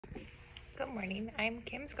Good morning, I'm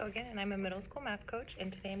Kim Skogen and I'm a middle school math coach,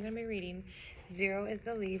 and today I'm going to be reading Zero is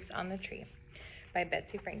the Leaves on the Tree by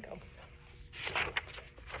Betsy Franco.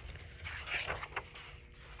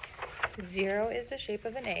 Zero is the shape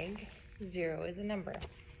of an egg. Zero is a number.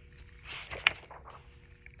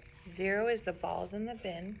 Zero is the balls in the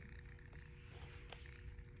bin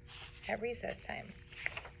at recess time.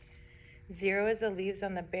 Zero is the leaves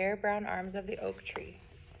on the bare brown arms of the oak tree.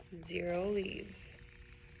 Zero leaves.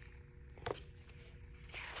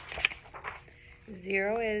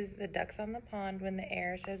 Zero is the ducks on the pond when the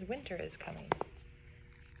air says winter is coming.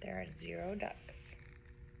 There are 0 ducks.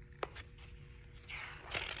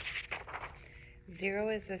 Zero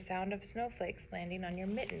is the sound of snowflakes landing on your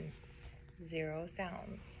mitten. 0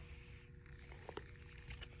 sounds.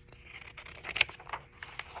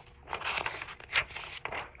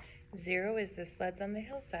 Zero is the sleds on the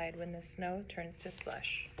hillside when the snow turns to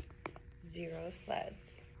slush. 0 sleds.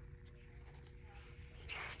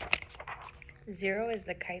 Zero is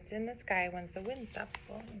the kites in the sky once the wind stops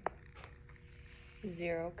blowing.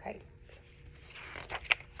 0 kites.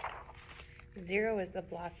 Zero is the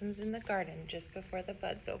blossoms in the garden just before the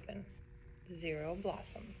buds open. 0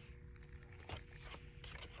 blossoms.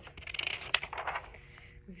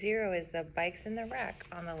 Zero is the bikes in the rack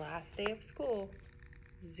on the last day of school.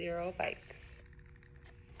 0 bikes.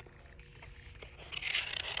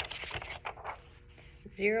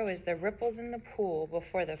 Zero is the ripples in the pool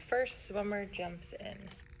before the first swimmer jumps in.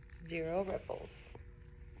 0 ripples.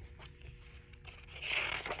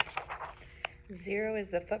 Zero is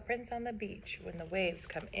the footprints on the beach when the waves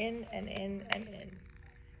come in and in and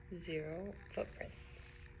in. 0 footprints.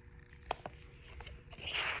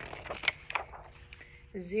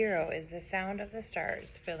 Zero is the sound of the stars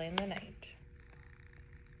filling the night.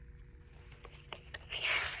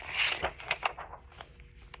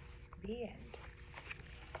 The end.